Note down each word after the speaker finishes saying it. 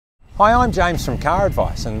Hi, I'm James from Car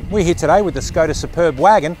Advice, and we're here today with the Skoda Superb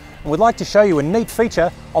wagon, and we'd like to show you a neat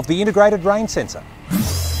feature of the integrated rain sensor.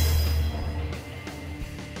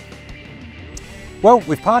 Well,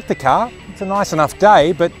 we've parked the car. It's a nice enough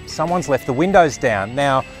day, but someone's left the windows down.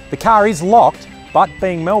 Now, the car is locked, but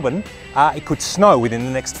being Melbourne, it could snow within the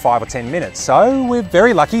next 5 or 10 minutes. So we're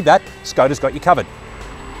very lucky that Skoda's got you covered.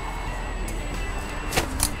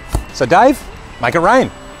 So Dave, make it rain.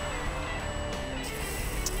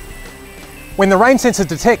 When the rain sensor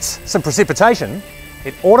detects some precipitation,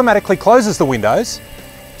 it automatically closes the windows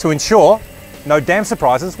to ensure no damn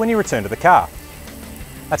surprises when you return to the car.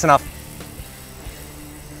 That's enough.